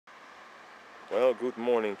Well, good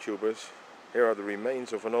morning, tubers. Here are the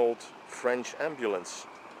remains of an old French ambulance.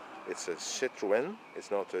 It's a Citroen. It's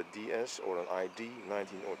not a DS or an ID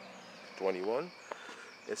 19 or 21.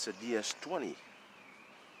 It's a DS20.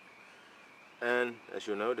 And as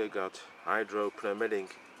you know, they got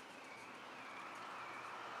hydro-pneumatic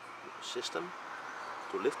system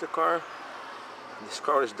to lift the car. This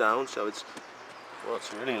car is down, so it's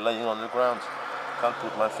really laying on the ground. Can't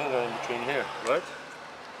put my finger in between here, right?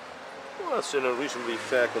 Well, it's in a reasonably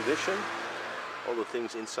fair condition. All the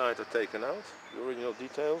things inside are taken out, the original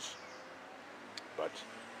details. But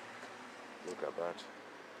look at that.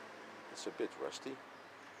 It's a bit rusty.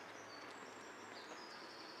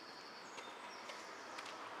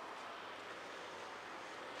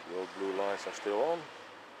 The old blue lights are still on.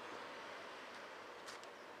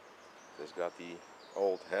 It's got the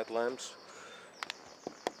old headlamps.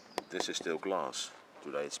 This is still glass.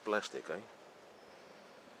 Today it's plastic, eh?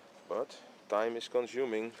 But time is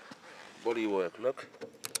consuming bodywork. Look,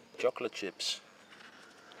 chocolate chips.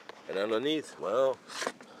 And underneath, well,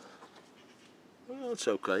 it's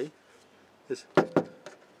okay.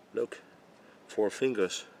 Look, 4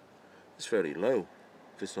 fingers. It's very low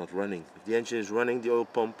if it's not running. If the engine is running, the oil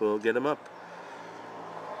pump will get them up.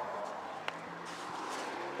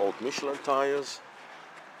 Old Michelin tires.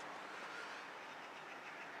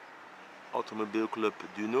 Automobile Club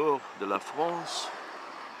du Nord de la France.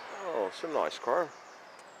 Oh, it's a nice car.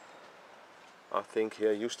 I think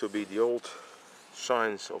here used to be the old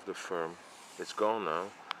signs of the firm. It's gone now.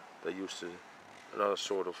 They used to another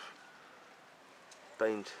sort of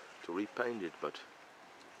paint to repaint it, but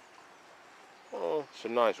oh, it's a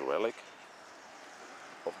nice relic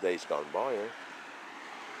of days gone by. Eh?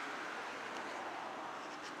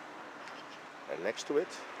 And next to it,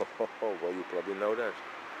 well, you probably know that.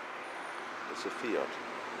 It's a Fiat.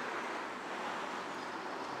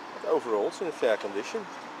 But overall, it's in a fair condition.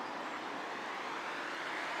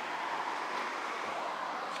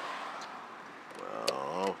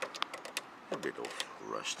 Well, a bit of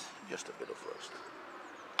rust, just a bit of rust.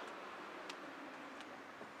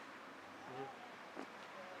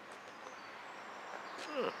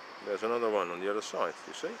 There's another one on the other side,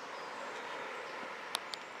 you see?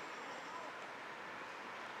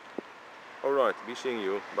 Alright, be seeing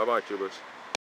you. Bye bye, tubers.